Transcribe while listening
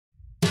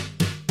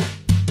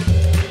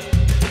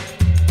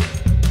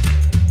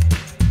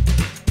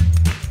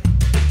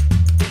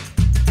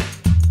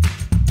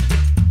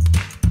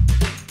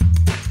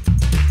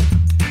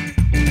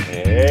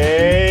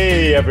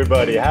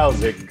everybody,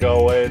 how's it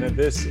going?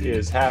 This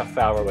is Half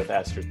Hour with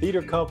Astor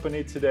Theater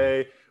Company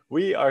today.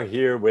 We are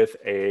here with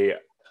a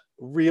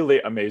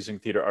really amazing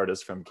theater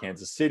artist from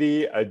Kansas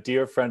City, a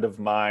dear friend of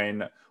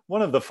mine,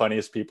 one of the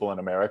funniest people in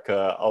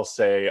America, I'll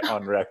say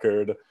on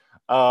record.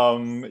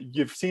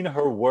 You've seen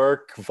her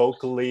work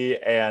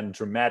vocally and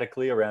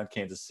dramatically around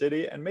Kansas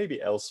City and maybe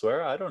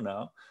elsewhere, I don't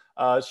know.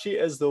 She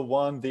is the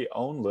one, the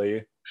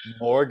only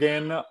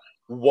Morgan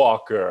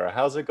Walker.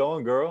 How's it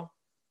going, girl?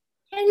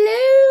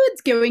 Hello, it's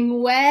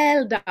going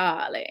well,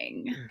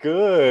 darling.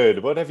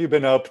 Good. What have you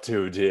been up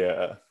to,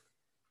 dear?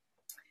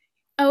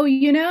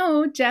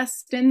 Oh,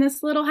 just in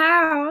this little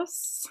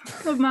house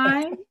of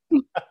mine,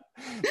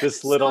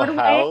 This little stowed away.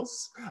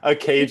 house, a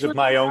cage This of little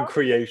my own house.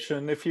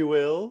 creation, if you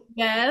will.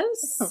 Yes,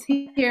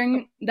 here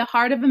in the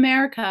heart of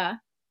America,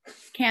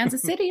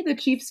 Kansas City, the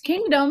Chiefs'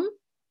 kingdom.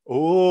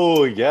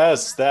 Oh,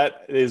 yes,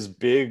 that is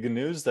big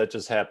news that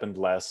just happened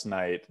last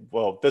night.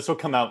 Well, this will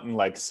come out in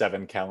like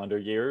 7 calendar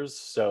years,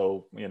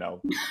 so,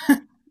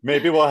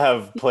 maybe we'll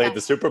have played Yeah.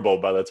 the Super Bowl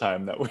by the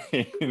time that we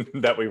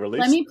that we Let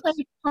release me play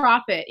this.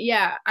 profit.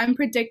 Yeah, I'm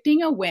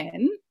predicting a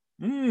win.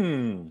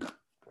 Hmm.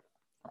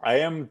 I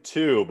am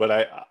too, but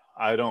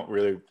I don't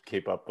really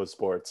keep up with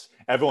sports.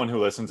 Everyone who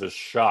listens is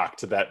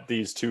shocked that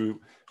these two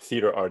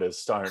theater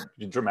artists aren't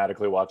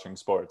dramatically watching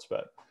sports,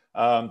 but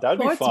that'd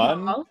be Sports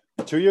fun. ball.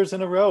 2 years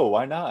in a row,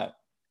 why not?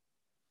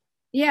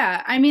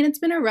 Yeah, I mean, it's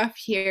been a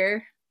rough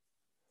year.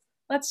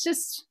 Let's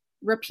just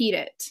repeat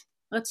it.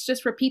 Let's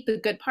just repeat the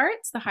good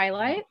parts, the Mhm.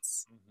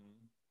 highlights,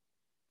 Mhm.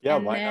 Yeah,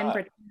 and why then not?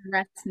 pretend the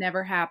rest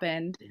never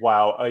happened.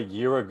 Wow, a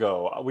year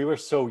ago. We were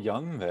so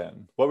young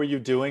then. What were you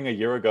doing a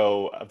year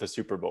ago at the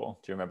Super Bowl?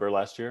 Do you remember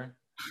last year?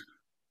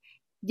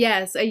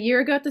 Yes, a year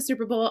ago at the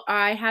Super Bowl,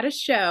 I had a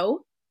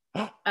show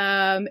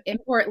in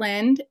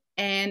Portland,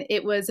 and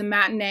it was a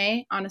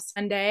matinee on a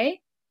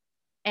Sunday.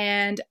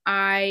 And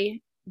I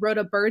rode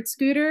a bird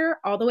scooter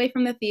all the way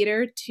from the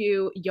theater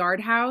to Yard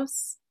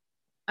House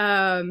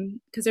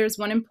because there's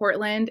one in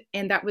Portland,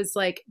 and that was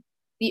like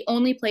the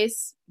only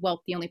place,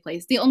 well, the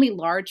only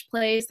large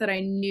place that I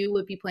knew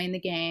would be playing the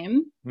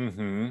game.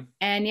 Mm-hmm.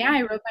 And yeah,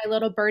 I rode my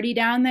little birdie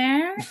down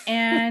there,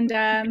 and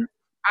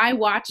I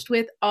watched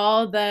with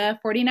all the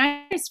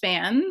 49ers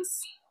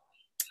fans,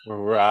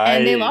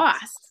 and they Right.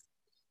 lost.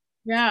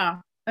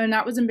 Yeah. And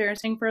that was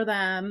embarrassing for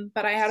them,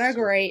 but I had a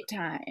great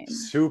time.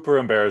 Super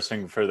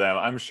embarrassing for them.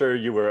 I'm sure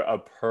you were a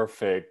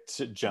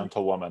perfect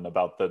gentlewoman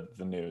about the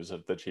news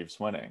of the Chiefs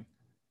winning.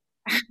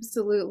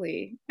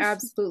 Absolutely.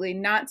 Absolutely.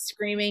 Not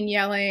screaming,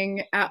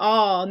 yelling at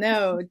all.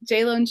 No.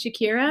 JLo and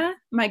Shakira,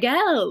 my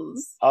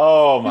gals.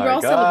 Oh We were my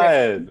all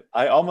celebrating. God.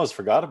 I almost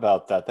forgot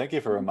about that. Thank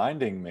you for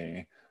reminding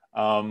me.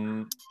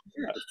 Um,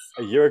 Yes.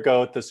 a year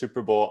ago at the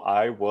Super Bowl,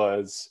 I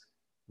was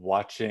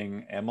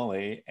watching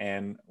Emily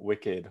and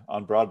Wicked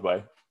on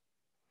Broadway.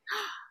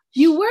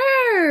 You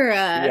were.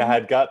 She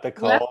had got the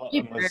Left call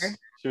and paper. was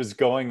she was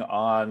going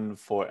on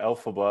for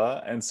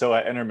Elphaba, and so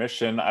at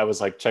intermission I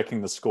was like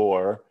checking the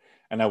score,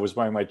 and I was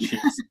wearing my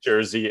Chiefs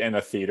jersey in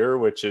a theater,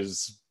 which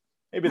is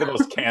maybe the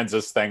most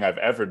Kansas thing I've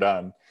ever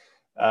done.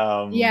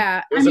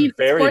 Yeah. It I was a mean,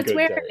 very good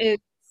sportswear day. is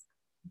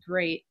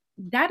great.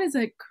 That is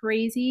a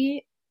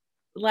crazy,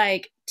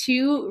 like,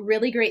 two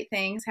really great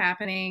things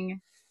happening,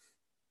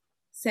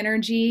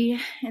 synergy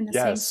in the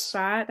same Yes,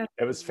 spot. That's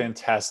it was great.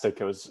 fantastic.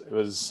 It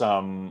was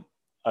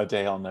a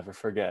day I'll never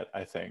forget,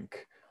 I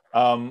think.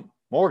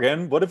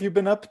 Morgan, what have you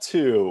been up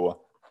to?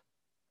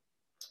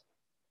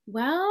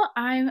 Well,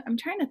 I'm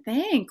trying to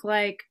think,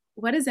 like,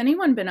 what has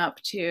anyone been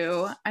up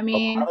to? I A lot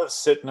mean, of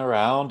sitting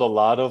around, a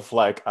lot of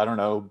like, I don't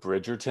know,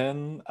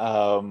 Bridgerton.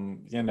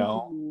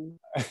 ooh,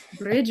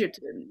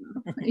 Bridgerton.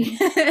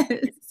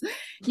 Yes.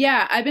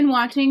 Yeah, I've been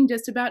watching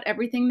just about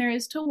everything there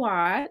is to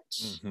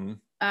watch. Hmm.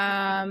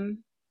 Um,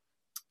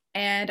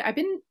 and I've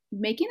been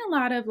making a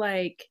lot of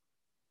like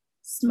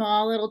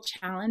small little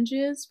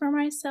challenges for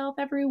myself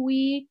every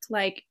week.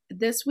 Like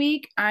this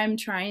week, I'm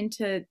trying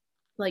to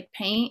like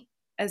paint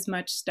as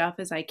much stuff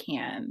as I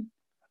can.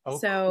 Oh,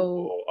 So,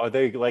 cool. Are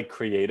they like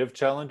creative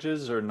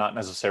challenges or not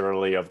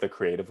necessarily of the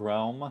creative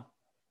realm?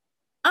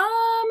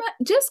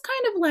 just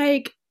kind of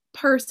like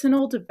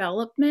personal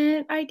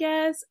development, I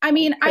guess. I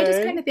mean, I just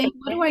kind Okay. of think,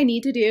 what do I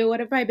need to do? What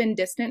have I been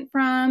distant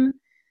from?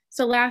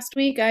 So last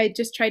week, I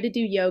just tried to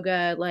do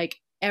yoga like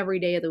every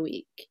day of the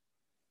week.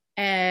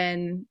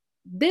 And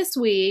this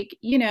week,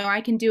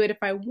 I can do it if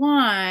I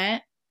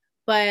want,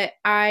 but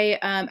I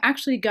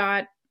actually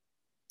got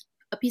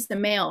a piece of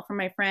mail from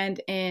my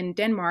friend in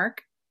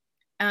Denmark.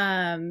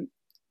 Um,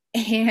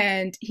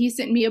 and he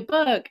sent me a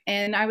book,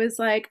 and I was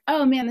like,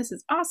 oh man, this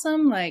is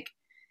awesome. Like,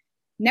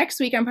 next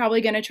week, I'm probably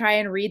going to try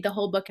and read the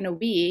whole book in a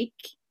week.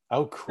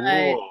 Oh, But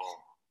cool.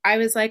 I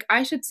was like,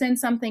 I should send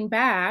something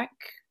back.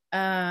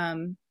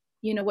 Um,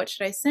 what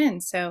should I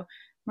send? So I'm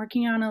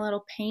working on a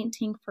little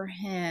painting for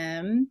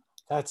him.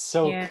 That's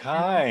so And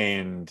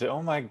kind.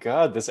 Oh my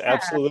God, this yeah,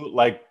 absolute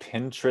like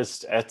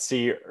Pinterest,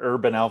 Etsy,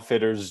 Urban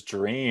Outfitters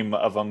dream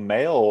of a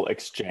mail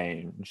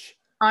exchange.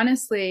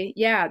 honestly,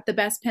 yeah, the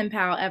best pen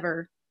pal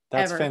ever,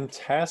 That's ever.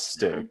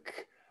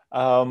 fantastic.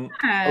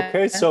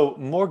 Okay, Yeah. so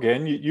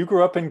Morgan, you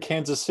grew up in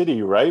Kansas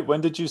City, right?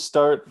 When did you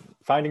start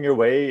finding your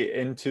way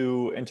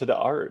into the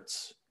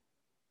arts?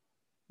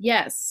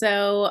 Yes.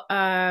 So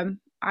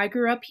I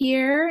grew up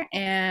here,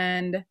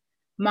 and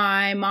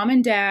my mom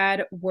and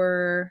dad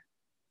were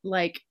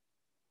like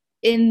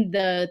in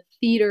the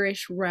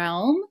theaterish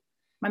realm.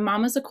 My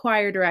mom was a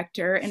choir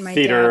director, and my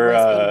dad Theater,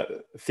 was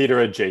a theater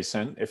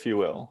adjacent, if you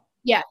will.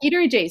 yeah, theater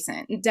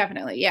adjacent,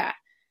 definitely. Yeah.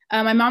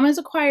 My mom was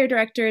a choir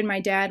director, and my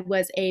dad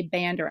was a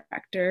band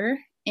director.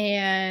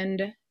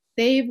 And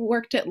they've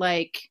worked at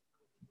like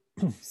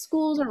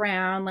schools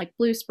around like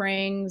Blue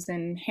Springs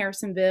and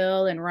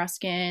Harrisonville and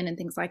Ruskin and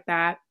things like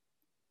that.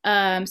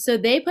 So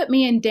they put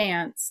me in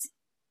dance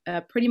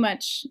pretty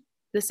much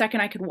the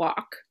second I could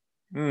walk.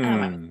 I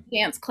went Hmm. to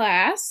dance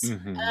class,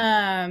 Hmm.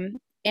 um,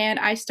 and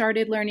I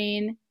started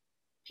learning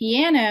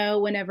piano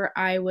whenever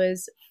I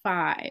was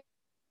 5.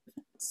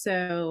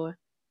 So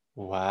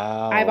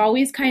I've Wow.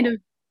 always kind of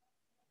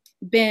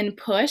been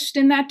pushed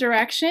in that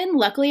direction.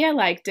 Luckily, I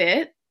liked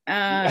it.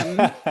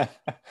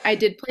 I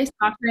did play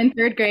soccer in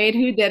 3rd grade.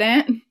 Who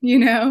didn't?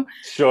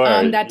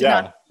 Sure. That did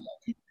not.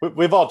 Yeah.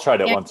 We've all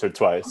tried it Yeah, once or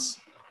twice.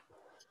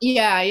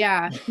 yeah,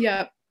 yeah,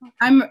 yeah.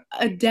 I'm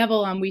a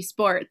devil on Wii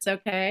Sports.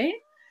 Okay,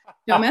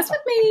 don't mess with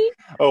me.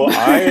 Oh,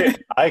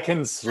 I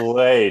can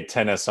slay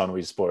tennis on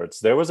Wii Sports.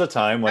 There was a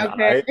time when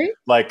Okay. I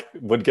like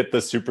would get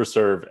the super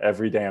serve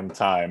every damn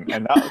time,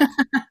 and that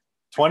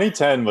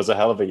 2010 was a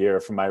hell of a year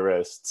for my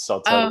wrists.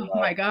 I'll tell you Oh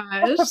my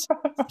gosh.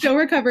 that. Still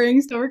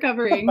recovering, still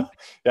recovering.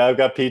 Yeah, I've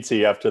got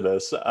PT after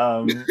this.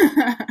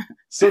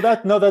 So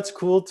that no, that's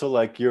cool to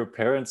like your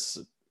parents,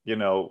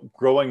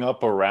 growing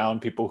up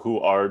around people who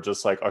are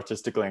just like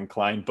artistically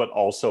inclined, but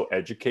also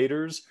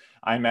educators,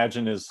 I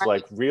imagine is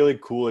like really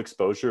cool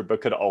exposure, but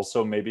could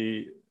also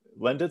maybe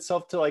lend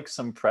itself to like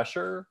some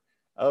pressure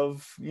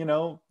of,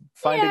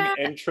 finding Yeah,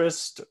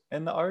 interest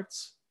in the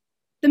arts.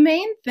 the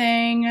main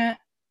thing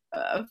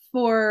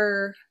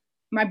for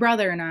my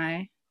brother and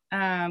I,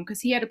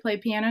 because he had to play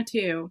piano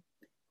too,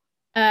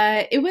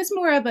 it was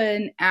more of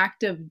an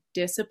act of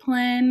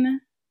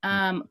discipline.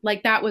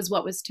 Like that was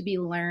what was to be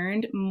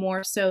learned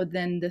more so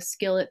than the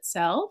skill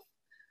itself,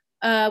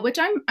 which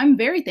I'm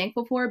very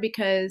thankful for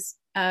because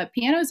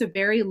piano is a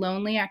very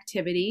lonely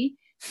activity.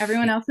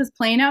 Everyone else is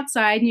playing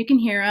outside and you can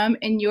hear them,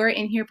 and you're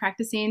in here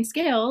practicing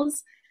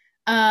scales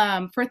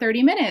for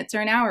 30 minutes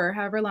or an hour,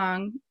 however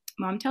long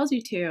mom tells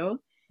you to.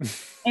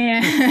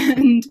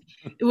 And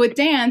with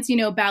dance,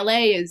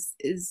 ballet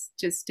is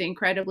just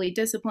incredibly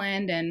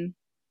disciplined, and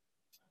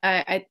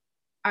I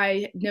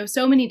I know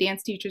so many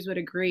dance teachers would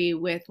agree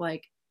with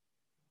like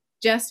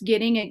just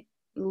getting a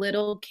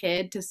little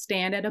kid to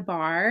stand at a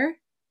bar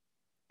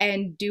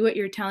and do what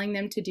you're telling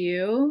them to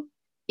do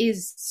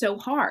is so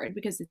hard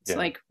because it's Yeah.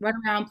 like run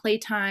around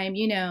playtime,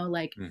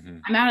 like Hmm.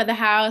 I'm out of the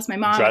house, my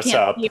mom Dress can't see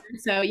up. her.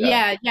 So Yeah.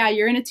 yeah, yeah,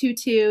 you're in a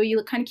tutu, you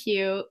look kind of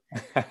cute.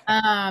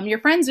 Your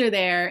friends are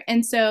there.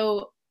 And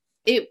so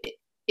it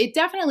it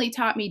definitely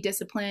taught me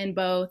discipline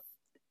both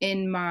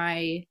in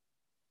my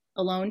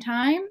alone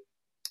time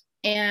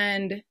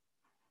and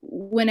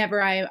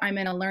whenever I'm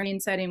in a learning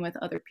setting with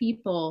other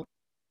people.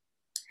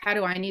 How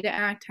do I need to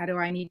act? How do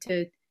I need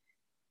to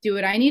do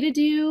what I need to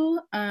do?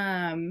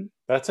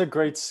 That's a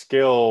great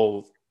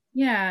skill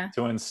Yeah,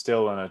 to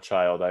instill in a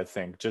child, I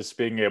think. Just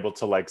being able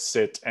to like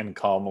sit and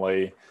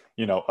calmly,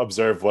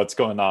 observe what's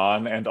going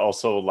on, and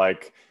also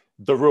like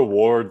the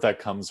reward that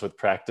comes with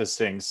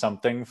practicing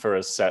something for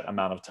a set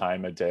amount of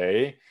time a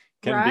day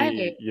can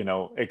right.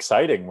 be,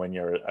 exciting when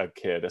you're a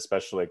kid,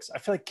 especially 'cause I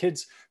feel like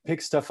kids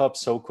pick stuff up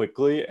so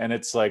quickly, and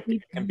it's like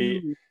it can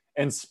be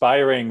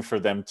inspiring for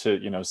them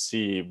to,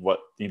 see what,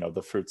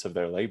 the fruits of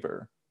their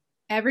labor.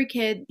 Every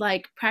kid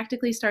like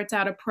practically starts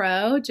out a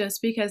pro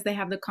just because they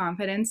have the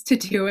confidence to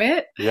do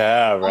it.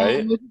 Yeah,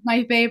 right.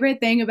 My favorite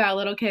thing about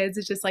little kids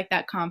is just like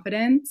that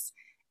confidence.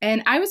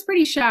 And I was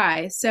pretty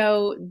shy.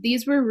 So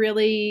these were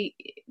really,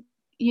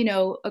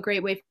 a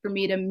great way for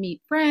me to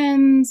meet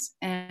friends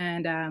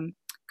and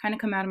kind of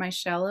come out of my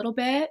shell a little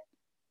bit.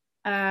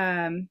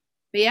 But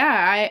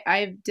yeah,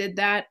 I did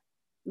that.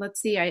 Let's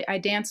see, I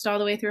danced all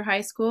the way through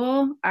high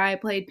school. I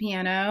played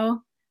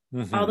piano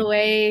all the Hmm.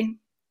 way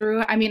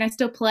through. I mean, I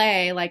still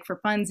play like for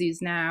funsies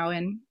now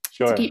and to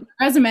Sure. keep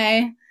my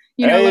resume,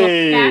 a little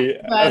back. Hey,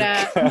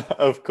 But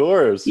of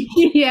course.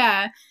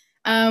 yeah,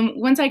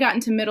 once I got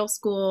into middle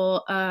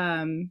school,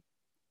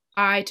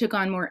 I took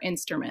on more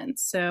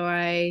instruments. So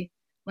I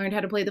learned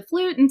how to play the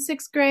flute in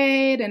 6th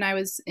grade, and I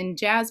was in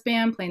jazz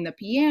band playing the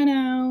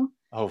piano.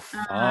 Oh,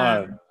 Um,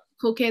 fun.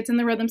 cool kids in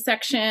the rhythm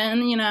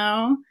section.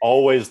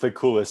 Always the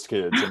coolest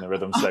kids in the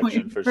rhythm Always.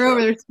 section for We're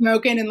over sure. there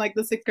smoking in like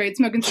the 6th grade,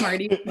 smoking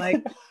Smarties. Like,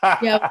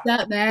 yeah,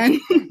 what's up, man?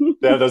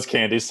 They have those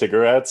candy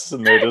cigarettes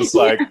and they're just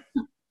Yeah, like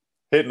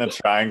hitting a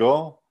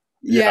triangle.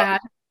 Yeah. yeah, I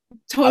was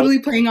totally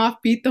playing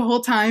off beat the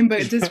whole time,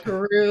 but just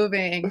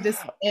grooving,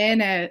 just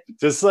in it.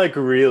 just like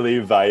really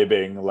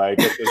vibing like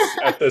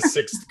at the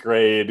sixth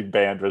grade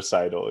band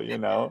recital.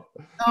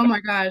 Oh my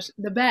gosh,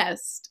 the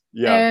best.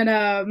 Yeah.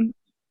 And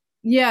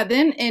Yeah,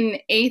 then in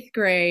 8th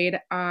grade,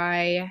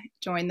 I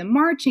joined the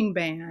marching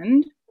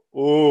band.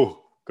 Ooh, Yeah.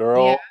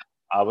 girl,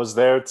 I was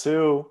there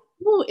too.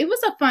 Ooh, it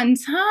was a fun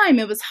time.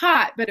 It was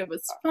hot, but it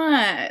was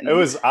fun.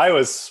 I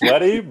was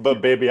sweaty, but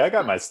baby, I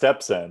got my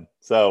steps in.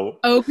 So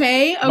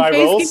Okay, my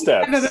okay, roll skinny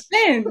step of a steps.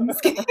 pin.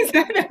 Skinny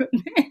step of a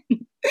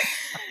pin.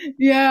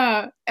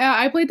 Yeah.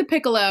 I played the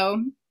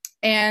piccolo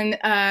and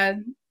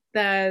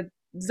the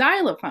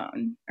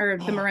xylophone or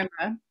the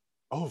marimba,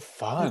 Oh, the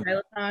fun.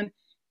 xylophone.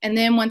 And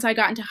then once I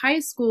got into high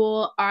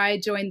school, I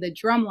joined the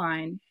drum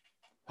line.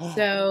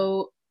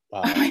 So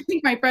Wow. I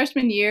think my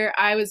freshman year,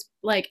 I was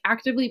like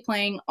actively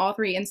playing all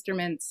three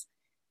instruments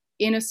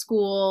in a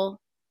school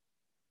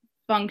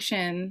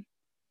function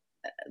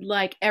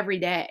like every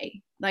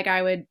day. Like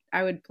I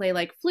would play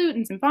like flute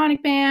and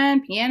symphonic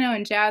band, piano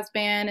and jazz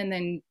band, and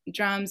then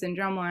drums and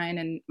drumline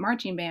and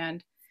marching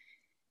band.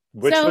 So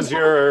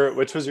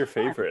Which was your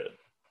favorite?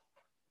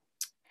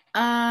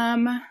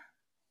 um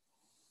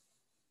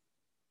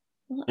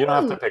You don't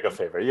have ooh, to pick a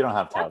favorite. You don't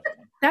have to have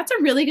one. that's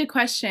a really good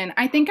question.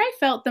 I think I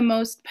felt the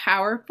most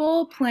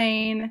powerful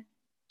playing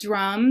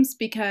drums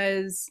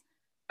because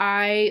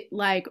I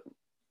like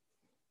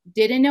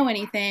didn't know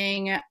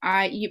anything.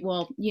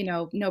 Well,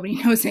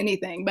 nobody knows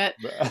anything, but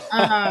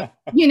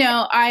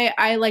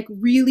I like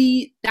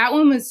really that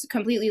one was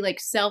completely like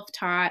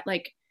self-taught.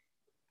 Like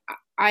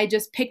I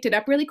just picked it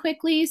up really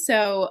quickly.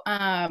 So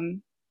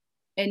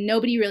and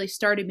nobody really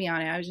started me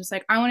on it. I was just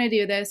like, I want to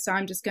do this, so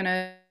I'm just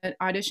gonna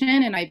audition,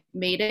 and I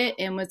made it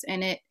and was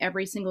in it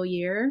every single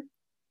year.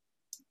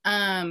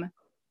 Um,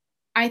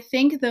 I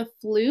think the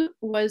flute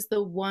was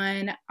the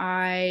one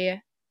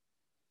I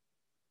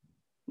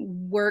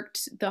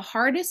worked the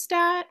hardest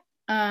at.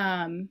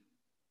 And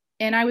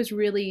I was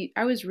really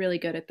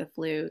good at the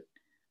flute.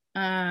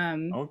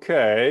 Um,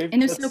 Okay.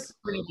 and it's so That's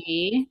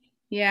pretty.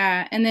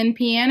 Yeah. And then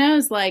piano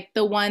is like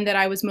the one that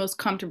I was most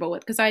comfortable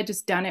with because I had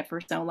just done it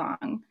for so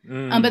long. But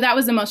mm, that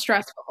was the most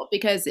stressful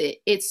because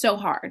it's so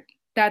hard.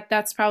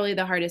 That's probably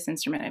the hardest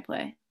instrument I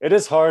play. it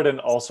is hard, and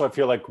also I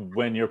feel like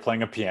when you're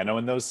playing a piano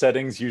in those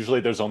settings,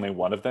 usually there's only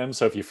one of them.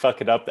 So if you fuck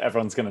it up,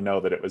 everyone's gonna know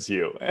that it was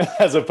you,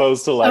 as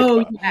opposed to like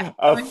Oh yeah.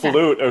 a Oh yeah.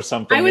 flute or I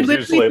something. would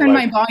There's literally usually turn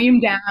my like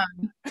volume down.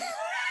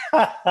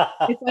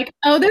 It's like,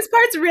 oh, this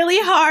part's really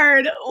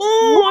hard.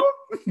 Oh,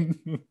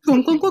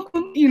 clunk, clunk, clunk,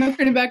 clunk,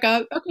 turn it back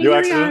up. Okay,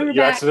 here we are. We're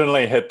You back.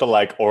 accidentally hit the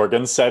like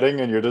organ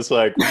setting, and you're just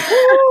like,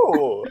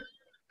 woo!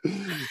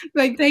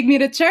 Like, take me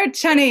to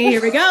church, honey.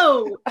 Here we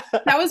go.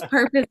 That was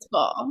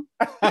purposeful.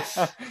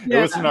 It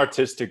Yeah. was an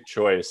artistic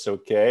choice.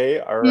 Okay,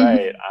 all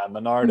right, Mhm. I'm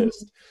an Mhm.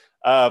 artist.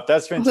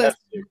 That's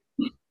fantastic.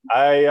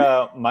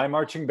 Listen. My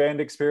marching band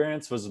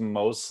experience was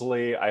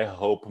mostly, I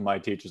hope my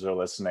teachers are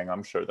listening,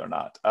 I'm sure they're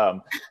not,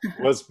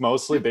 was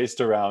mostly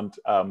based around,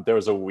 there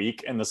was a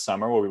week in the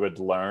summer where we would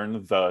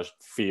learn the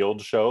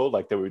field show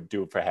like they would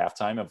do for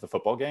halftime of the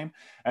football game.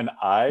 And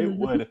I Mhm.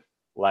 would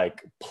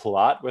like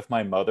plot with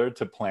my mother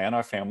to plan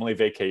our family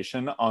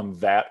vacation on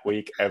that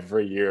week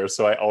every year.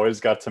 So I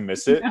always got to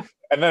miss it. Yeah.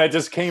 And then I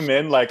just came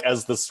in like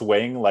as the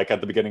swing, like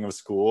at the beginning of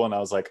school. And I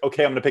was like,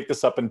 okay, I'm going to pick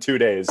this up in 2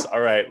 days.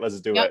 All right, let's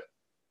do Yep. it,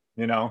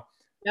 you know?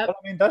 Yep. But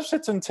I mean, that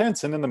shit's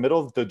intense. And in the middle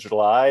of the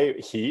July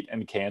heat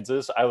in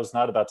Kansas, I was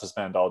not about to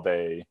spend all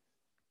day,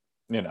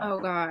 you know, Oh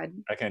God.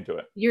 I can't do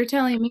it. You're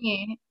telling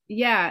me,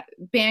 yeah,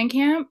 band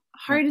camp,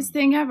 hardest Mm-mm.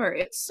 thing ever.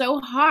 It's so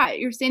hot.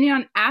 You're standing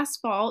on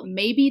asphalt,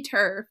 maybe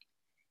turf,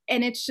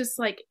 and it's just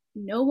like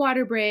no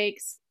water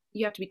breaks.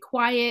 You have to be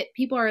quiet.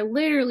 People are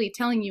literally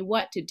telling you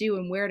what to do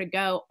and where to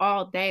go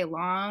all day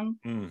long.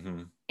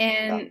 Mm-hmm.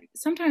 Yeah. And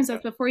sometimes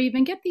that's before you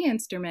even get the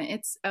instrument.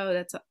 It's oh,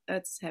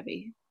 that's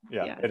heavy.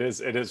 Yeah, Yeah. it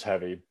is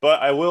heavy.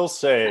 But I will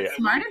say, That's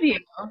smart of you.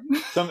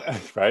 some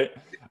right,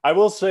 I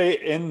will say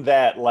in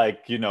that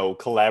like,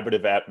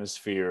 collaborative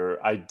atmosphere,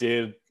 I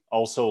did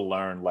also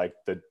learn like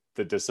the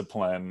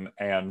discipline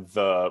and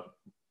the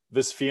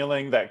this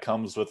feeling that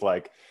comes with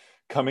like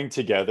coming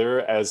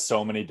together as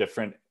so many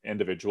different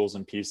individuals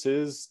and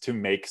pieces to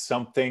make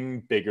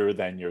something bigger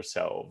than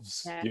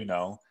yourselves,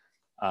 Yes.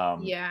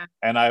 um, Yeah.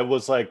 and I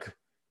was like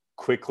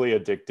quickly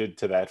addicted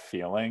to that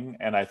feeling.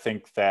 And I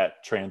think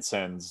that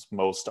transcends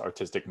most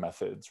artistic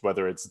methods,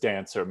 whether it's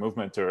dance or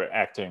movement or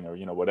acting or,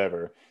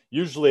 whatever.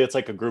 Usually it's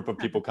like a group of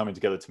people coming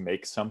together to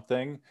make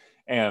something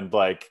and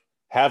like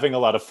having a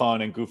lot of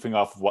fun and goofing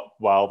off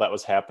while that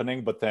was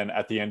happening. But then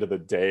at the end of the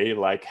day,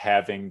 like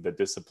having the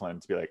discipline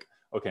to be like,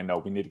 okay, no,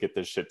 we need to get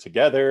this shit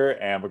together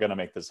and we're going to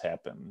make this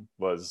happen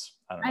was,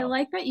 I don't I know.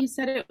 like that you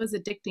said it was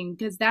addicting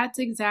because that's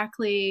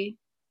exactly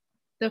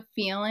the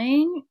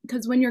feeling.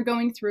 Because when you're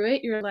going through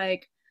it, you're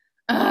like,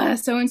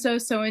 so and so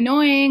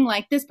annoying.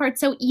 Like this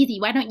part's so easy.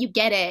 Why don't you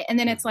get it? And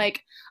then it's Mhm.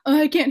 like,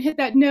 oh, I can't hit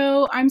that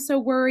note. I'm so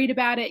worried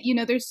about it.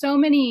 There's so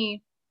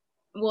many,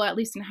 well, at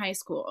least in high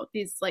school,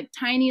 these like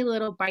tiny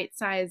little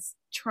bite-sized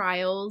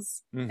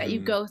trials that you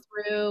Mhm. go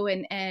through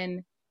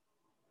and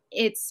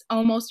it's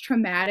almost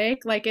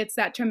traumatic. Like it's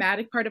that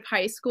traumatic part of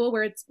high school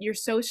where you're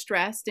so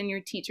stressed and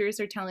your teachers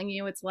are telling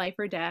you it's life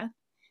or death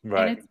and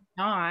Right. it's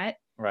not.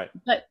 Right.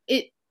 But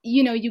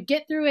you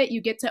get through it,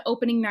 you get to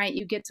opening night,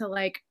 you get to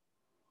like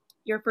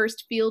your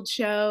first field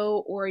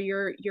show or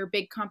your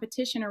big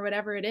competition or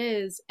whatever it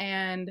is,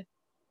 and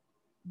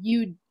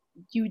you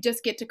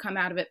just get to come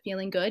out of it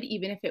feeling good,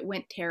 even if it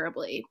went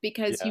terribly,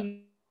 because Yeah.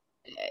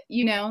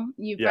 you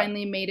Yeah.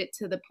 finally made it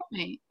to the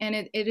point. And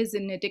it is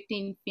an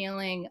addicting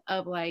feeling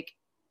of like,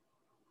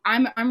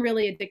 I'm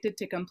really addicted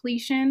to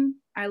completion.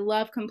 I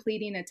love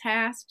completing a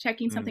task,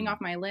 checking something Mm.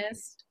 off my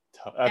list.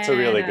 That's a And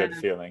really good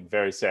feeling,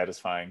 very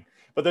satisfying.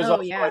 But there's oh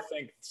also, I yeah,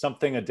 think,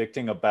 something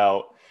addicting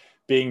about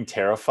being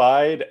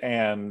terrified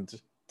and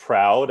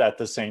proud at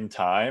the same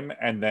time.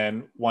 And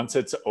then once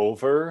it's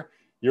over,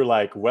 you're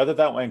like, whether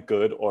that went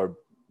good or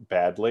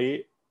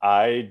badly,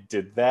 I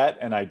did that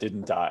and I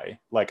didn't die.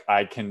 Like yeah,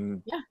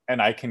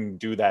 I can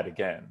do that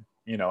again,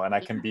 and I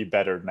can yeah. be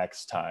better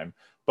next time.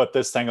 But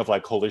this thing of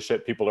like, holy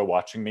shit, people are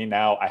watching me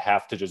now, I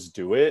have to just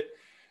do it,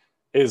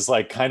 is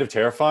like kind of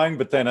terrifying.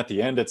 But then at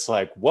the end it's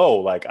like, whoa,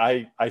 like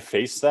I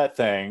faced that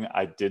thing,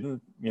 I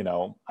didn't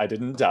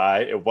die,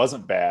 it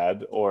wasn't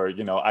bad, or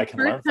I can First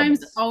learn from time's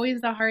this.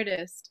 always the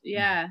hardest.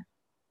 Yeah,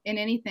 in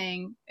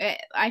anything.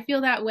 I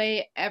feel that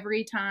way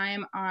every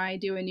time I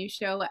do a new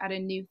show at a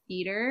new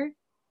theater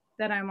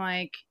that I'm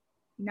like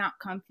not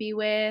comfy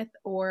with,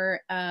 or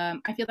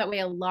I feel that way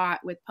a lot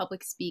with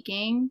public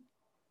speaking.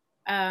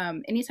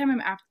 Anytime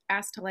I'm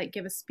asked to like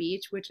give a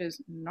speech, which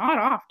is not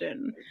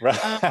often,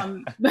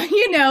 Right. but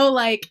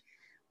like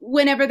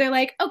whenever they're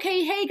like,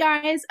 okay, hey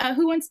guys,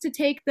 who wants to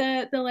take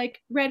the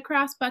like Red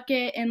Cross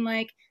bucket and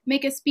like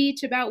make a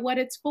speech about what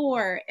it's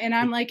for? And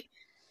I'm like,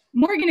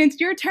 Morgan, it's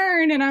your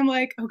turn. And I'm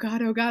like, oh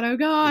God, oh God, oh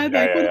God. Yeah,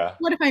 Like, yeah, yeah.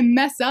 what if I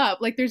mess up?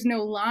 Like, there's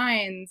no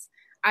lines.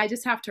 I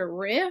just have to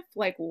riff.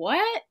 Like,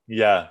 what?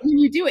 Yeah, And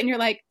you do it and you're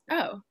like,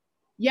 oh,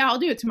 yeah, I'll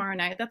do it tomorrow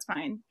night. That's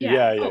fine. Yeah.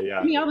 yeah, yeah, Oh,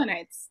 yeah. me all the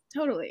nights.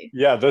 Totally.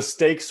 Yeah, the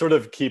stakes sort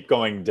of keep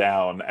going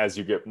down as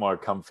you get more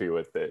comfy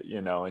with it,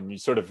 and you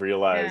sort of Yeah.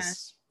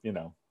 realize,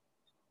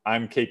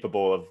 I'm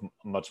capable of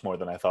much more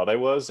than I thought I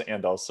was,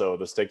 and also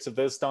the stakes of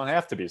this don't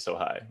have to be so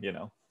high.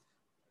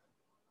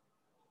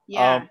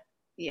 Yeah. Um,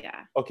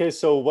 Yeah. okay,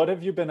 so what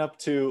have you been up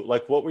to?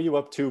 Like, what were you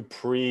up to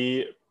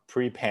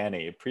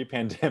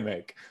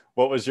pre-pandemic?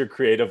 What was your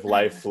creative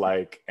life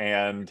like,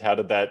 and how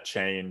did that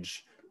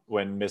change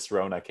when Miss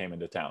Rona came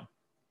into town?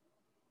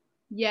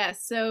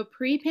 Yes. So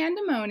pre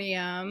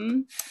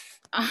pandemonium,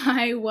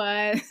 I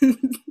was,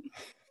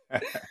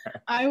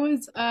 I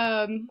was,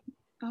 oh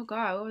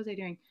God, what was I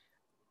doing?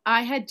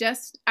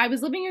 I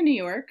was living in New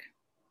York.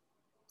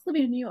 I was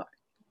living in New York.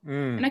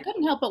 And I Mm.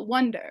 couldn't help but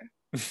wonder.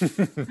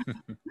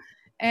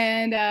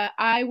 And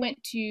I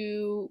went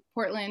to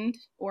Portland,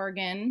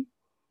 Oregon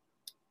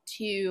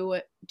to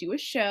do a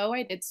show.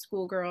 I did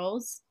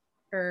Schoolgirls,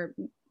 or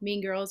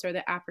Mean Girls, or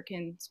the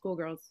African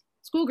Schoolgirls.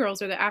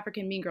 Schoolgirls, or the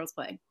African Mean Girls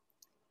play.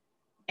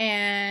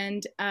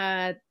 And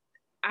I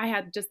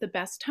had just the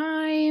best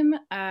time.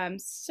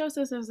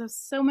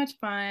 So much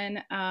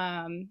fun.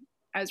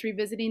 I was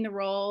revisiting the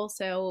role,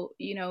 so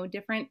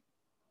different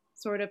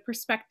sort of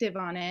perspective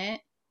on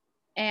it.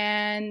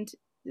 And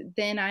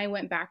then I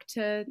went back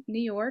to New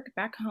York,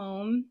 back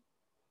home,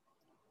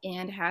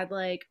 and had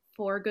like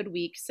 4 good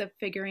weeks of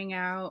figuring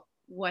out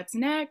what's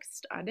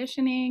next,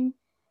 auditioning.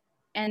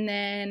 And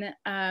then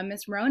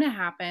Miss Rona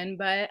happened.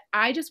 But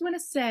I just want to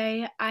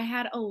say I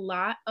had a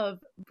lot of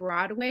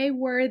Broadway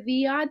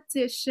worthy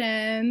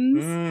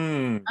auditions.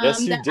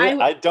 Yes, you That did.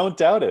 I don't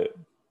doubt it.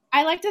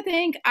 I like to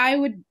think I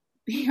would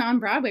be on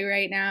Broadway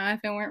right now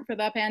if it weren't for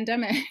the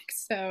pandemic.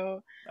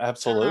 So,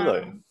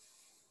 Absolutely. um,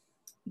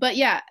 but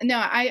yeah, no,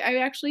 I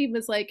actually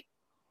was like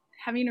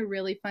having a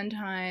really fun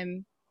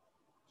time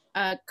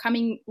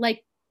coming,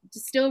 like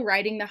still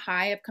riding the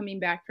high of coming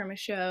back from a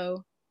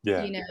show,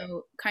 Yeah.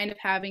 kind of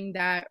having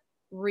that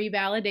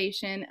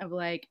revalidation of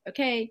like,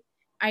 okay,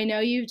 I know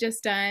you've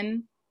just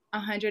done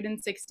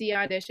 160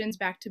 auditions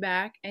back to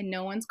back and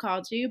no one's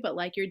called you, but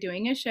like you're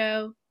doing a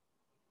show,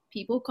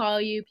 people call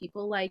you,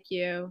 people like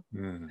you.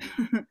 Mm.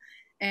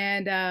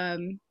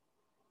 And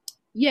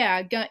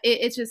yeah,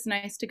 it's just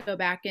nice to go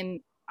back and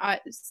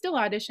still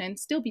audition,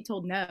 still be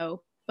told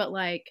no, but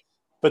like,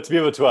 But to be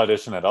able to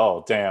audition at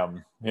all,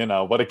 damn,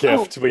 what a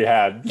oh, gift we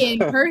had. in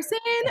person?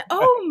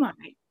 Oh my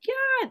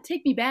God,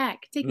 take me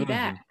back, take me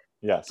back.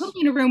 Hmm. Yes. Put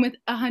me in a room with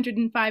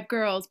 105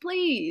 girls,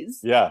 please.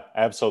 Yeah,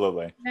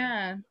 absolutely.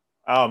 Yeah.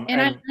 And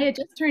And I had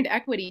just turned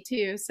equity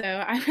too, so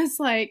I was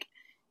like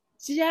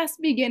just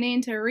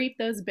beginning to reap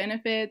those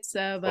benefits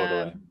of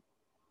totally.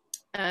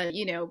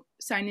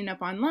 signing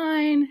up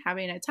online,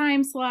 having a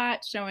time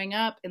slot, showing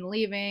up and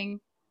leaving,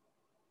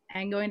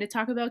 and going to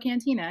Taco Bell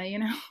Cantina.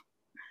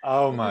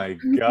 Oh Like, my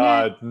next.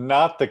 God,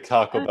 not the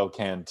Taco Bell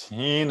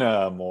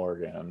Cantina,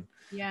 Morgan.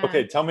 Yeah.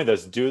 Okay, tell me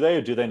this. Do they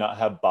or do they not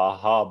have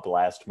Baja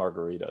Blast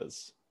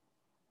margaritas?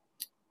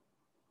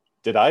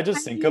 Did I I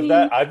just think of mean,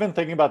 that? I've been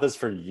thinking about this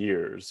for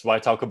years. Why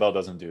Taco Bell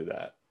doesn't do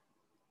that?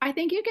 I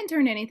think you can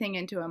turn anything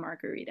into a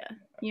margarita,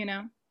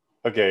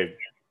 Okay,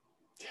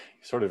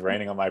 Sort of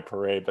raining on my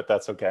parade, but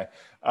that's okay.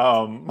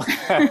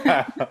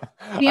 The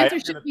answer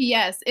should be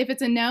yes. If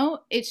it's a no,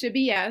 it should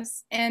be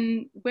yes.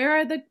 And where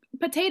are the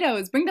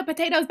potatoes? Bring the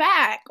potatoes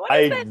back. What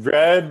is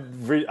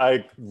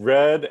I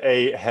read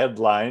a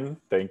headline,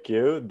 thank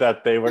you,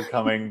 that they were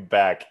coming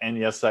back. And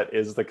yes, that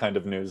is the kind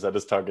of news that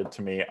is targeted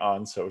to me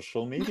on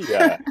social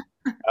media.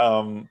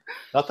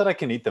 Not that I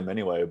can eat them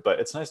anyway, but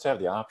it's nice to have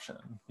the option,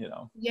 you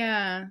know.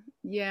 Yeah,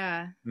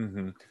 yeah.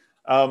 Mm-hmm.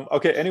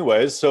 Okay.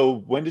 Anyways,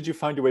 so when did you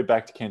find your way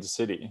back to Kansas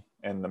City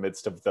in the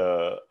midst of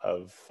the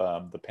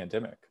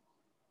pandemic?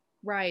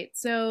 Right.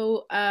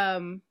 So,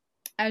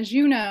 as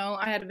you know,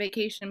 I had a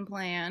vacation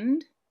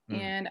planned, Mm.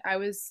 and I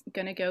was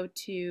gonna go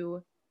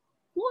to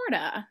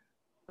Florida,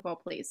 of all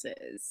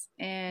places,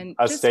 and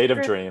A just state of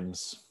for,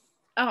 dreams.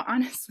 oh,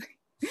 honestly,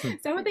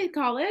 is that what they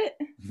call it?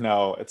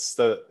 No,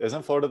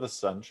 isn't Florida the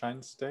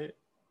Sunshine State?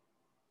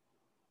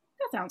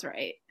 That sounds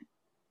right.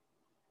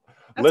 That's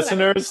what I was.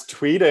 Listeners,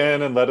 tweet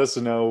in and let us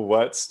know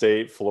what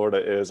state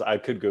Florida is. I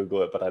could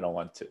Google it, but I don't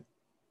want to.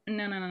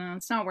 No, no, no, no.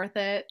 It's not worth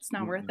it. It's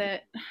not worth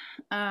it.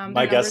 My The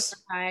numbers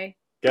are high.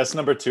 guess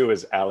number 2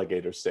 is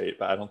Alligator State,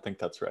 but I don't think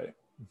that's right.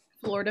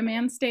 Florida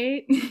Man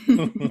State.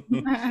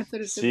 That's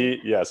what it should be.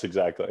 See, yes,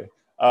 exactly.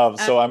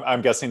 So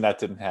I'm guessing that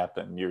didn't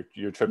happen.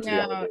 Your trip to the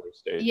No. Alligator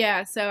State.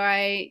 Yeah, so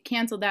I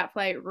canceled that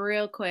flight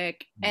real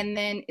quick, and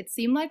then it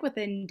seemed like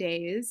within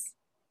days,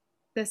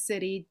 the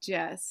city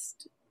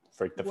just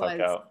Freak the fuck was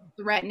out.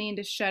 threatening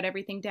to shut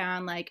everything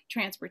down, like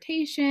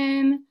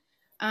transportation.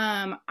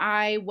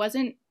 I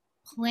wasn't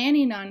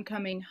planning on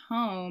coming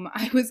home.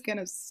 I was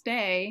gonna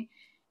stay.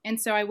 And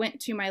so I went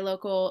to my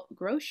local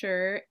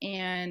grocer,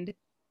 and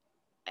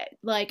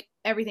like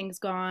everything's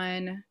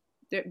gone.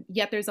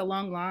 Yet there's a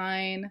long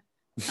line.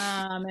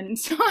 And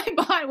so I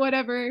bought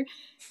whatever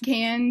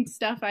canned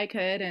stuff I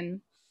could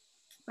and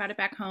brought it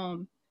back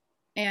home.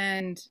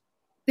 And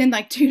then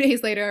like 2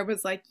 days later, I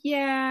was like,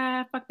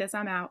 yeah, fuck this.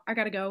 I'm out. I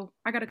gotta go.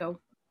 I gotta go.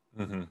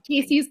 Mm-hmm.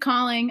 Casey's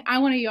calling. I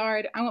want a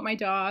yard. I want my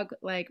dog.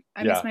 Like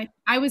Yeah.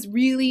 I was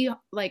really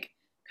like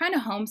kind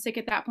of homesick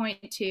at that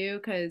point too,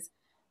 because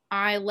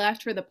I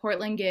left for the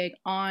Portland gig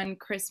on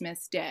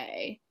Christmas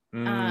Day.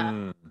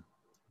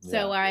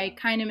 So I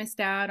kind of missed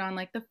out on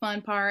like the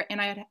fun part,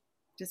 and I had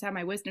just had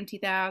my wisdom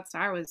teeth out. So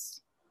I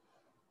was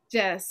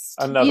just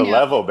another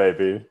level,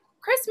 baby.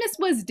 Christmas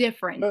was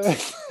different.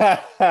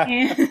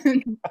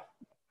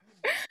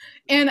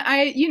 And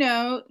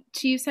I,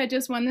 Chiefs had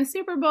just won the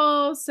Super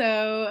Bowl,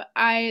 so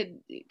I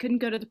couldn't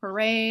go to the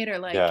parade or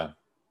like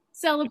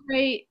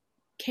celebrate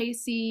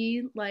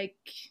KC like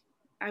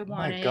I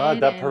wanted. Oh my God,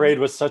 that parade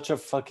was such a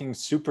fucking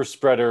super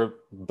spreader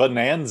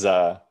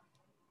bonanza.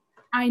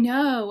 I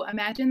know.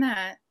 Imagine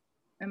that.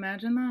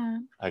 Imagine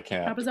that. I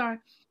can't. How bizarre.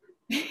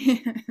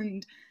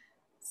 And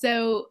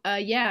so,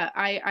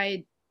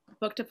 I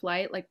booked a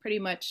flight like pretty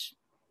much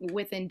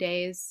within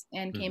days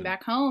and came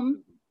back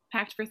home,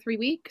 packed for 3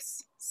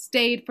 weeks,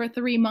 stayed for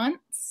 3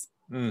 months,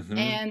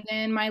 and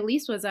then my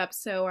lease was up.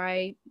 So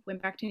I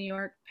went back to New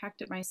York,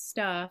 packed up my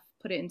stuff,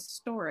 put it in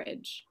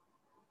storage,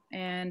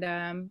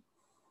 and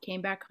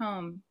came back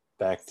home.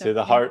 Back to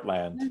the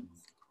heartland.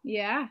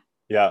 Yeah.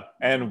 Yeah.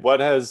 And what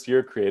has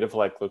your creative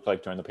life looked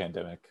like during the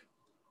pandemic?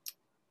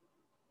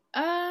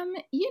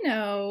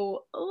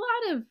 A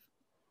lot of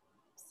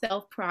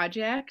self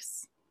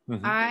projects.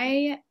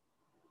 It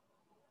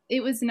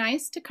was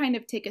nice to kind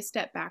of take a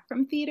step back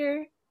from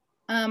theater.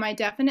 I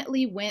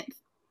definitely went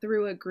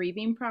through a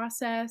grieving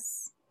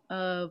process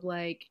of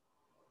like,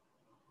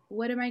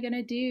 what am I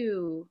gonna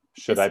do?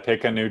 Should I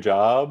pick a new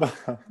job?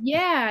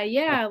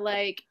 Yeah.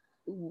 Like,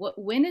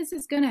 when is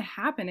this gonna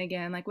happen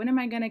again? Like, when am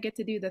I gonna get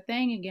to do the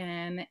thing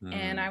again?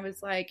 And I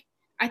was like,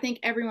 I think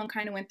everyone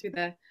kind of went through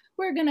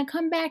we're gonna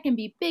come back and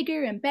be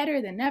bigger and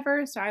better than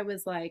ever. So I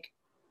was like,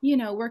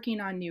 working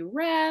on new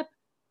rep,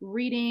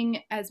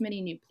 reading as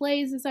many new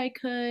plays as I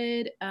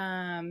could.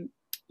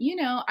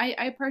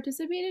 I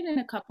participated in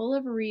a couple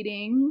of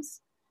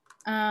readings,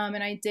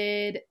 and I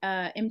did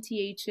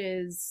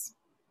MTH's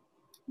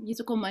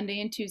musical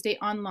Monday and Tuesday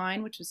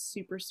online, which was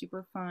super,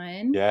 super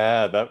fun.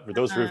 Yeah,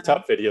 those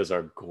rooftop videos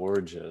are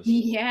gorgeous.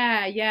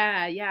 Yeah.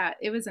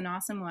 It was an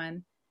awesome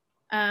one.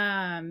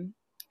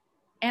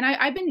 And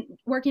I've been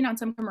working on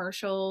some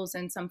commercials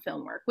and some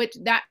film work, which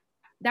that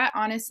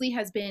honestly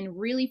has been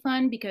really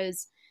fun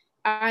because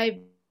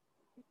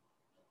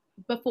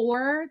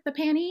before the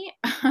panty,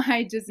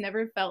 I just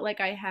never felt like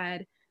I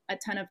had a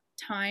ton of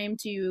time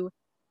to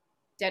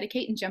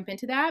dedicate and jump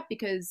into that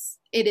because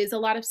it is a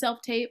lot of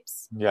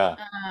self-tapes. Yeah.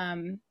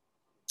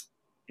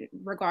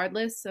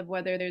 Regardless of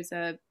whether there's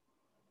a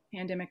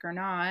pandemic or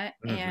not.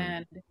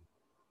 And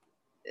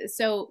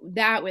so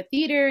that with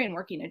theater and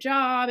working a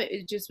job,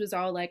 it just was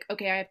all like,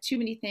 okay, I have too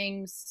many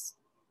things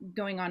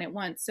going on at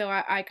once. So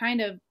I kind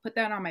of put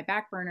that on my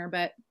back burner,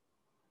 but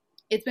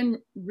it's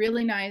been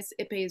really nice.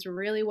 It pays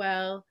really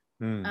well.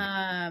 And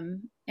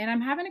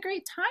I'm having a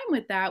great time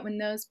with that when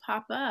those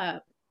pop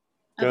up.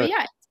 But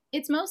yeah,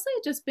 it's mostly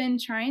just been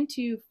trying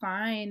to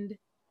find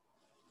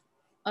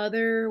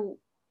other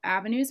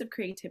avenues of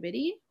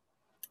creativity.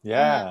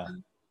 Yeah.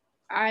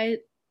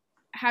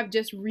 have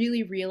just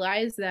really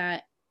realized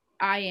that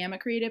I am a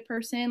creative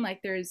person.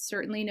 Like, there's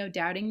certainly no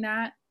doubting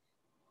that.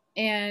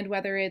 And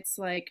whether it's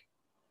like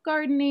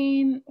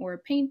gardening or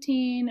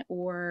painting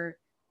or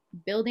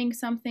building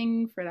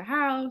something for the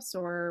house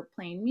or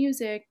playing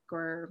music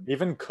or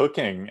Even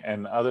cooking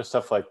and other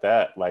stuff like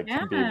that, like,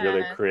 can be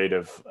really yeah,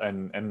 creative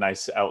and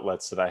nice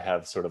outlets that I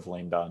have sort of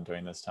leaned on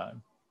during this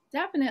time.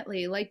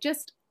 definitely, like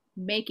just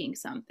making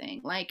something,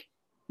 like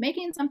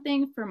making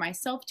something for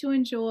myself to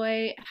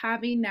enjoy,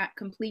 having that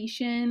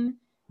completion,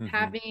 Hmm.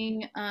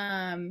 having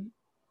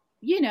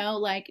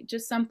like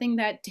just something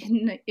that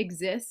didn't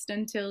exist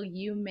until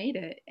you made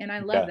it. And I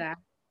love Yeah. that.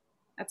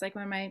 That's like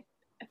one of my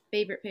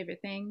favorite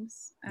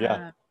things.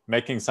 Yeah.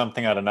 Making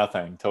something out of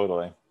nothing.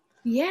 Totally.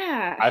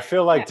 Yeah. I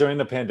feel Yeah. like during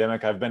the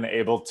pandemic, I've been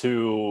able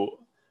to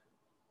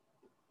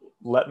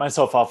let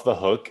myself off the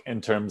hook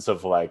in terms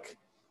of like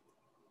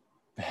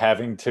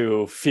having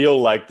to feel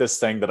like this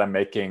thing that I'm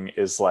making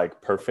is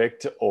like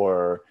perfect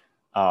or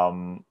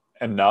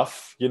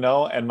enough,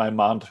 and my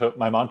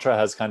mantra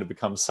has kind of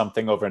become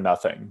something over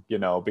nothing,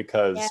 Yeah.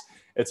 because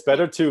it's Yeah.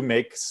 better to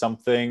make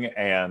something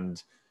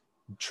and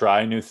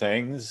try new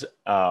things,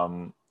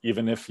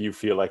 even if you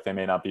feel like they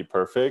may not be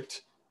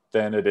perfect,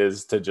 than it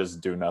is to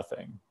just do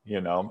nothing,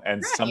 and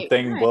Right.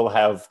 something Right. will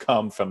have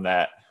come from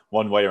that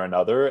one way or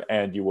another,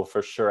 and you will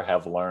for sure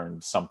have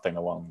learned something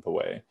along the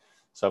way.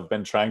 So I've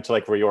been trying to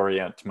like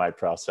reorient my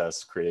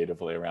process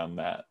creatively around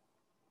that.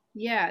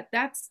 Yeah,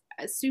 that's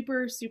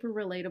super, super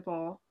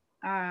relatable.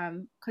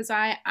 Because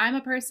I'm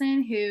a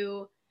person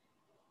who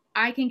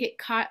I can get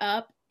caught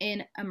up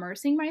in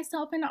immersing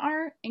myself in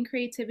art and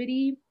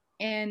creativity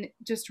and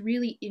just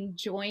really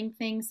enjoying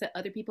things that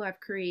other people have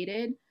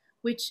created,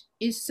 which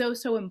is so,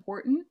 so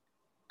important.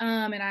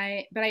 But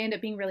I end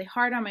up being really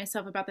hard on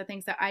myself about the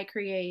things that I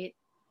create,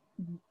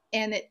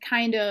 and it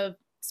kind of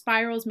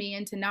spirals me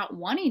into not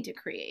wanting to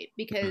create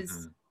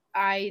because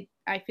Mhm.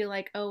 I feel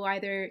like, oh,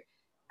 either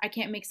I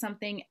can't make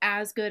something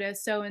as good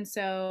as so and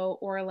so,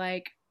 or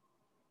like,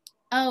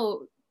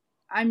 oh,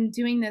 I'm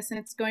doing this and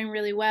it's going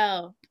really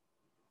well,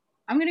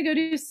 I'm gonna go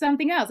do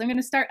something else. I'm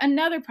gonna start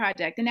another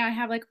project, and now I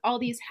have like all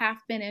these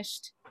half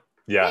finished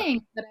Yeah.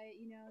 things that I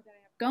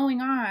have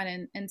going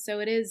on, and so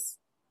it is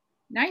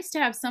nice to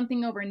have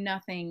something over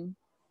nothing,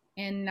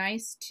 and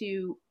nice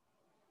to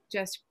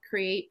just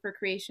create for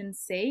creation's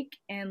sake,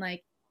 and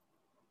like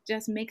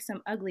just make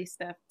some ugly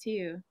stuff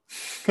too.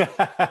 I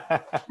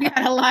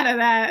got a lot of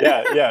that.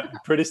 Yeah, yeah.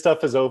 Pretty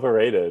stuff is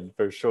overrated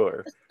for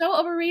sure. So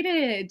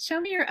overrated.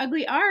 Show me your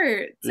ugly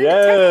art. Text it to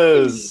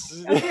me,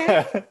 Yes. okay?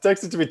 Yeah.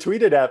 Text it to me,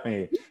 tweet it at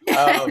me.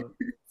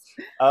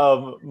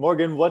 Um,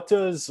 Morgan, what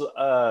does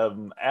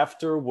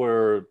after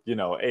we're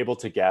able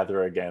to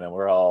gather again and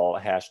we're all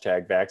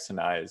hashtag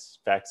vaccinated,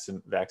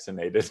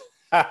 vaccinated,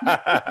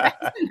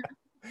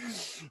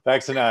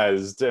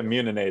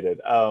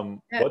 immuninated.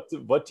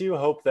 What do you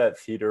hope that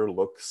theater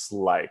looks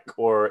like,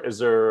 or is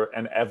there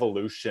an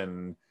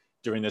evolution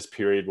during this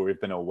period where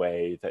we've been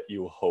away that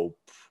you hope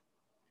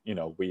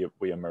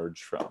we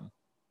emerge from?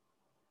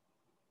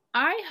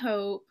 I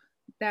hope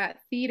that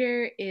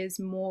theater is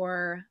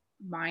more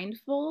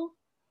mindful.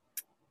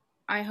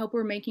 I hope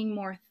we're making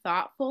more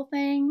thoughtful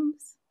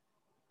things.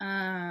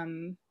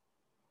 Um,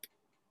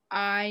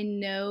 I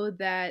know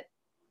that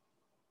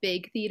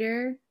big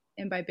theater,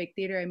 and by big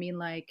theater, I mean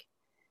like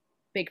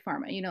big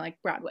pharma,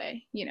 like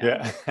Broadway,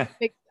 Yeah.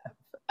 big.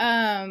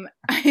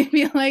 I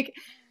feel like,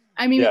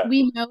 I mean, Yeah.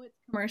 we know it's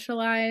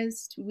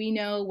commercialized. We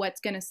know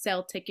what's going to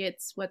sell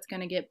tickets, what's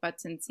going to get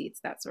butts in seats,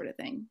 that sort of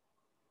thing.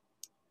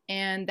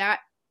 And that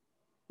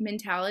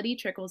mentality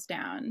trickles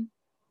down.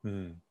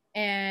 Hmm.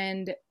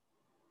 And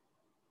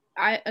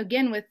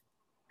again, with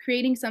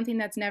creating something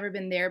that's never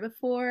been there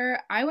before,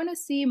 I want to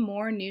see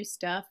more new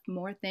stuff,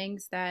 more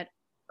things that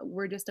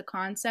were just a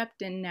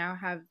concept and now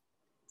have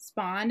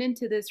spawned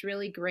into this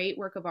really great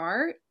work of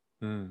art.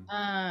 Hmm.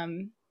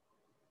 Um,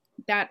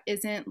 that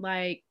isn't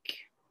like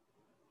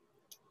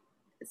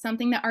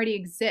something that already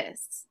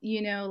exists,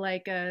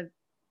 like a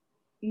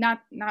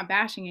not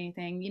bashing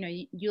anything,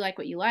 you like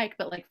what you like,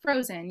 but like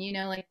Frozen,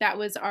 like that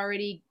was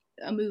already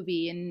a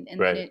movie, and then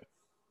Right.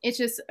 it's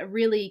just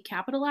really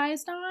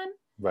capitalized on.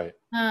 Right.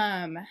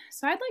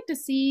 So I'd like to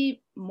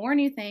see more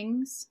new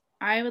things.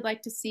 I would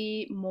like to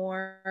see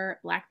more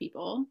Black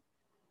people,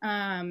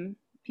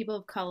 people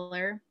of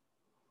color.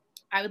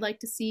 I would like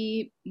to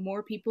see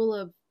more people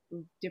of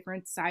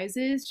different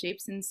sizes,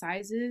 shapes, and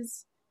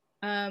sizes,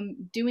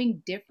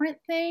 doing different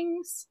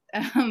things,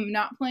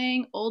 not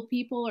playing old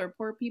people or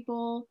poor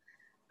people.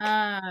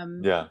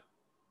 Um, Yeah.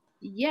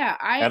 yeah,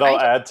 I, And I I'll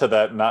just, add to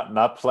that,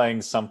 not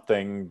playing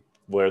something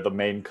where the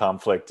main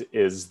conflict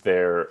is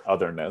their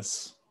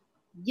otherness.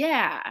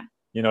 yeah,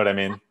 You know what I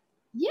mean?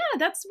 yeah,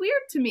 that's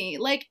weird to me.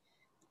 Like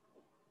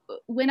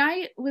when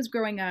I was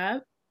growing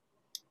up,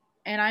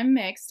 and I'm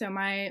mixed, so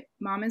my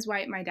mom is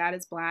white, my dad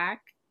is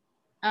Black.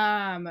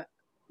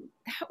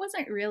 That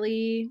wasn't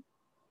really,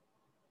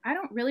 I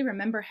don't really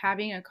remember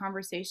having a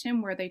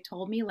conversation where they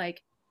told me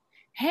like,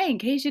 hey, in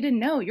case you didn't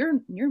know, you're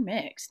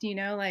mixed,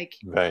 like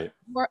Right.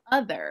 or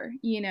other,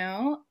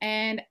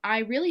 and I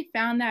really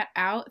found that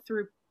out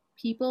through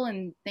people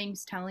and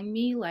things telling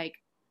me, like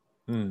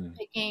Mm.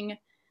 picking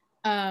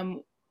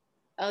um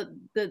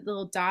the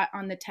little dot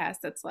on the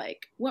test that's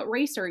like, what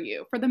race are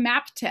you for the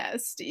map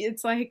test?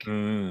 It's like,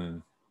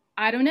 Mm.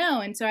 I don't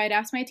know. And so I'd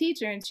ask my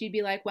teacher and she'd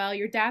be like, well,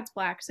 your dad's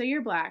black, so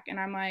you're black. And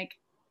I'm like,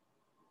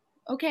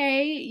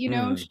 okay,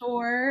 Mm.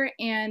 sure.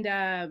 And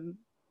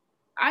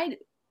I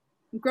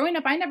growing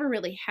up, I never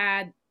really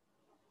had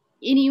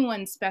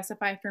anyone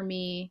specify for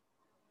me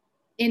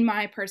in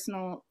my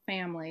personal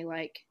family,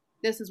 like,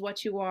 this is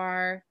what you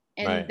are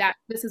and Right. that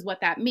this is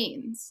what that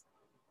means.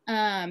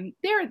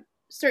 There are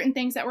certain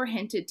things that were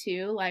hinted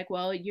to, like,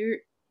 well, your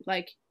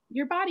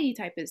body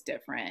type is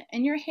different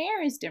and your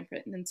hair is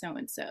different than so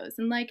and so's,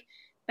 and like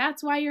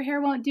that's why your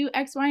hair won't do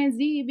X, Y, and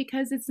Z,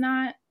 because it's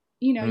not,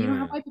 you don't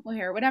have Mm. white people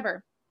hair or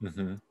whatever.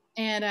 Mm-hmm.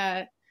 And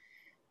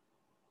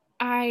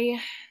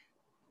I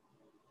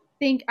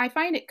I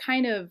find it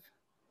kind of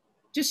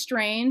just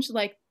strange,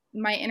 like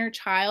my inner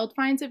child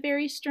finds it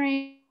very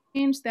strange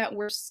that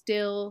we're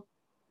still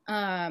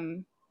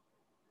um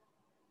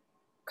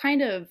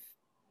kind of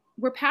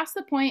we're past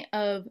the point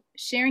of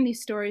sharing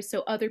these stories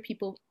so other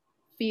people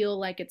feel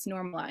like it's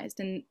normalized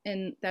and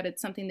that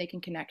it's something they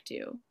can connect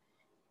to.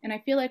 And I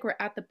feel like we're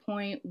at the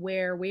point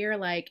where we're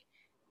like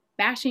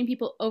bashing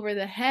people over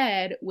the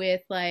head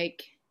with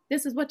like,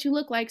 this is what you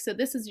look like, so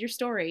this is your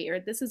story, or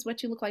this is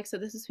what you look like, so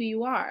this is who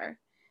you are.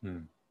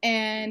 Mm.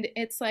 And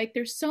it's like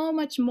there's so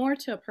much more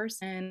to a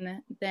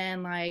person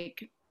than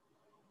like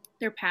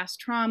their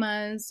past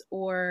traumas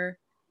or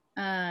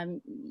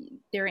um,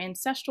 their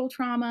ancestral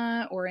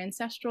trauma or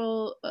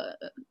ancestral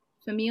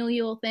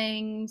familial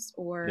things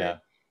or Yeah.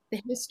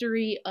 the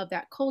history of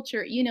that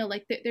culture.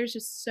 Like there's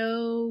just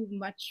so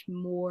much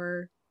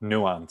more to be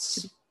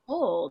Nuance.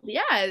 told.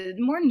 Yeah,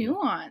 more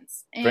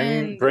nuance.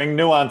 And Bring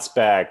nuance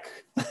back.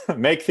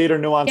 Make theater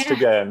nuanced yeah,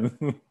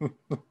 again.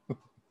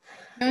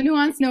 no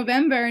nuance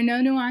November,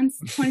 no nuance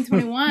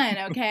 2021.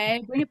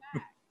 Okay, bring it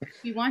back.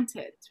 We want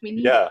it. We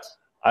need Yeah, it.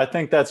 I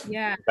think that's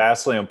Yeah.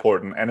 vastly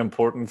important and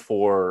important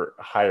for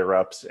higher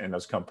ups in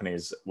those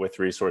companies with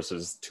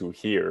resources to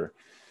hear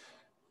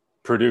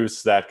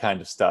produce that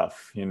kind of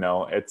stuff.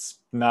 It's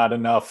not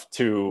enough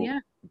to Yeah.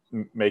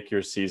 make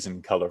your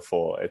season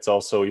colorful. It's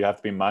also, you have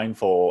to be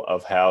mindful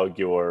of how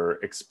you're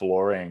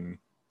exploring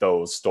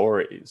those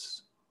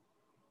stories.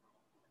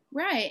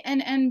 Right.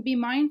 And be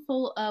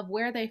mindful of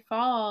where they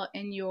fall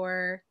in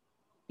your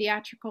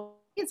theatrical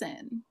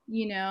season.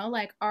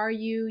 Like, are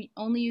you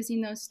only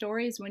using those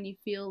stories when you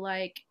feel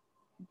like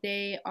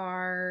they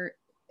are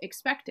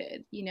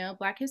expected?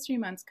 Black History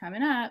Month's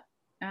coming up.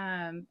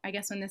 I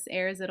guess when this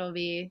airs,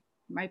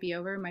 might be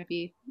over, might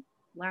be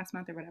last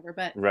month or whatever.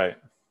 But, Right.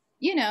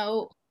 you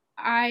know,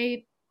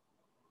 I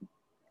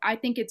I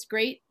think it's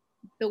great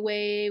the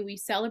way we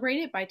celebrate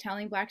it by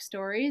telling black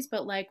stories,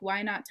 but like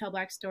why not tell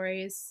black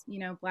stories,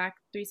 black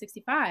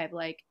 365,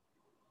 like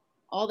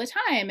all the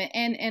time,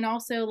 and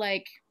also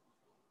like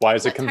Why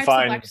is it what types of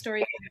black confined?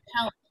 stories are you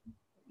telling?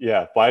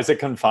 Yeah. Why is it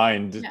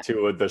confined Yeah,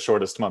 to the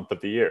shortest month of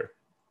the year?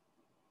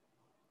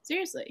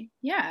 seriously.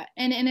 Yeah.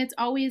 And it's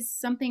always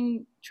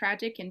something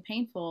tragic and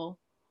painful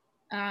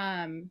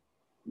um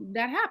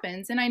that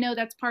happens, and I know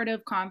that's part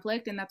of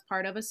conflict and that's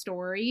part of a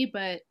story,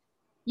 but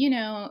you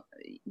know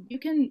you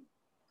can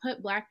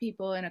put black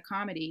people in a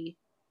comedy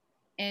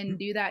and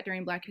do that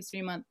during Black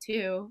History Month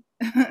too.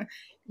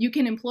 You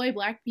can employ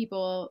black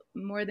people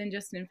more than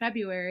just in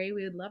February.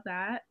 We would love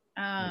that.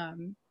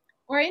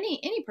 Or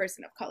any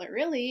person of color,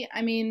 really.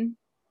 I mean,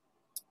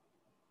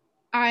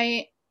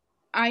 I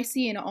I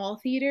see in all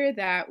theater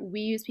that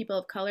we use people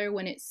of color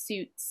when it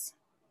suits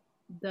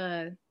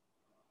the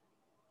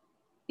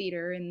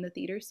theater in the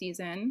theater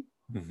season.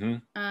 Mm-hmm.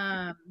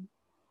 Um,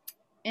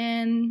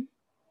 and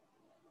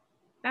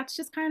that's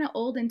just kind of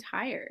old and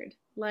tired.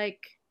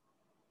 Like,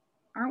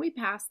 aren't we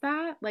past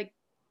that? Like,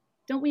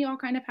 don't we all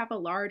kind of have a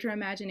larger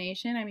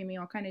imagination? I mean, we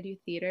all kind of do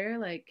theater.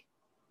 Like,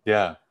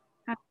 Yeah.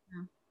 I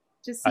don't know.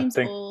 Just I seems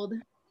think old.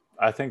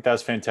 I think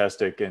that's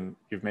fantastic, and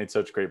you've made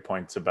such great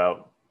points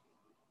about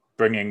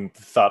bringing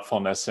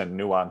thoughtfulness and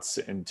nuance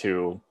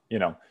into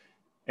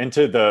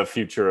the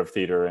future of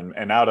theater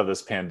and out of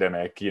this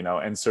pandemic.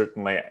 And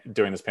certainly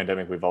during this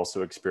pandemic, we've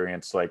also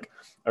experienced like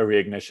a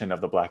reignition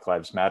of the Black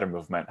Lives Matter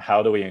movement.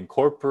 How do we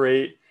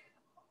incorporate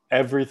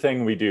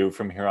everything we do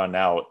from here on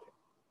out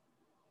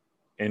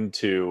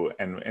into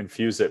and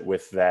infuse it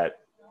with that,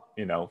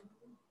 you know,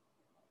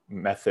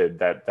 method,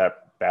 that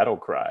battle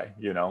cry,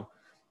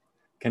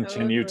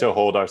 continue to Totally.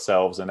 hold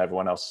ourselves and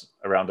everyone else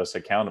around us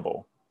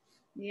accountable.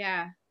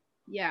 Yeah.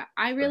 Yeah.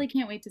 I So, really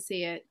can't wait to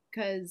see it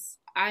because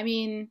I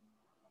mean,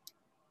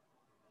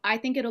 I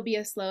think it'll be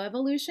a slow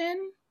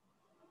evolution.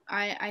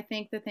 I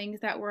think the things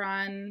that we're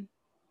on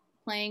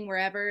playing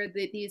wherever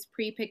these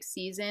pre-picked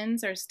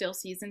seasons are still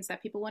seasons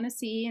that people want to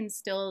see and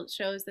still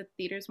shows that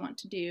theaters want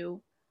to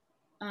do.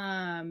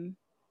 Um,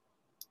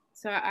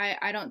 so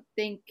I don't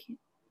think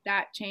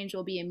that change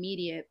will be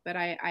immediate, but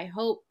I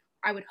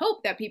would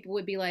hope that people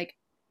would be like,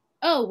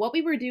 Oh, what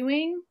we were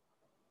doing,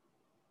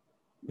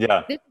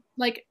 Yeah. this,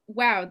 like,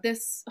 wow,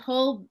 this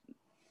whole,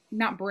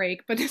 not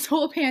break, but this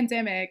whole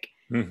pandemic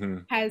Hmm.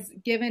 has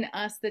given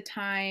us the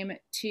time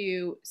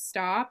to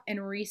stop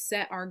and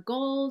reset our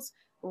goals,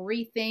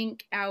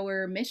 rethink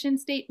our mission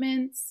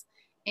statements,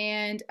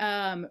 and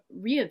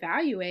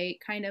reevaluate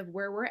kind of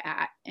where we're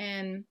at.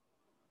 And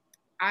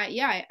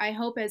I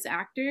hope as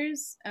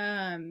actors,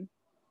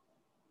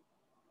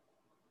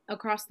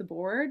 across the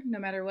board, no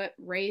matter what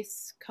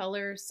race,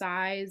 color,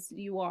 size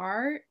you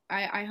are,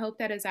 I hope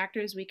that as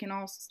actors we can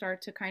all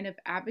start to kind of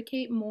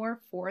advocate more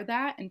for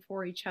that and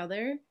for each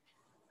other,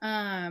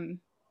 um,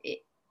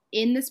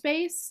 in the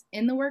space,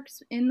 in the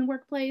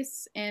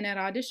workplace, and at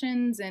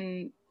auditions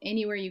and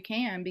anywhere you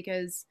can,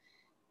 because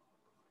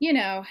you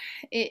know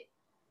it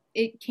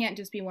it can't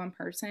just be one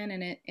person,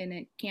 and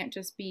it can't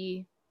just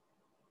be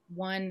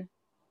one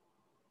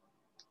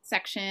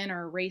section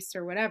or race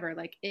or whatever.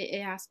 Like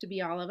it has to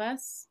be all of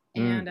us,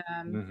 and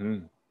Mm-hmm.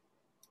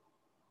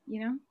 you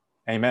know,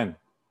 Amen.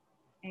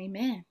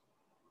 amen.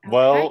 Okay.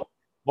 Well,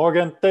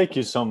 Morgan, thank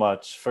you so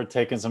much for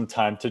taking some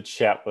time to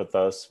chat with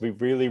us. We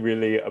really,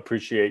 really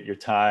appreciate your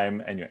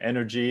time and your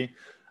energy.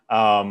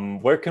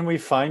 Where can we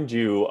find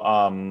you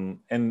in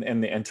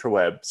the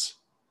interwebs?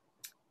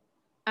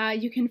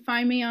 You can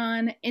find me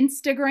on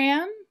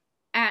Instagram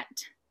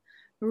at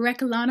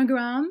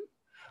Reclanogram.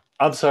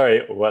 I'm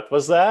sorry, what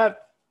was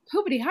that?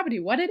 Hoopity hoppity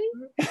whattity.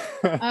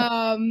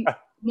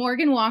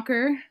 Morgan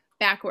Walker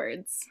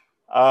backwards.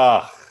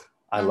 Ah,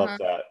 I love Uh-huh.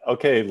 that.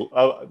 Okay,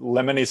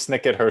 Lemony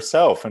Snicket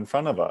herself in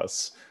front of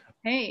us.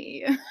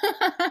 Hey.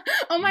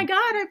 Oh my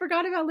God, I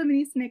forgot about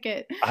Lemony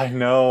Snicket. I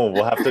know.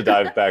 We'll have to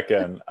dive back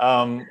in.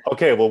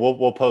 Okay, well,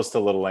 we'll post a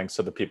little link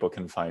so that people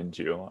can find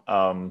you.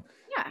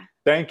 Yeah.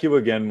 Thank you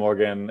again,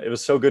 Morgan. It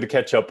was so good to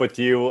catch up with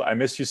you. I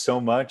miss you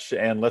so much,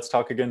 and let's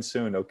talk again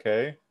soon,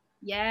 okay?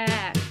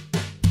 Yeah.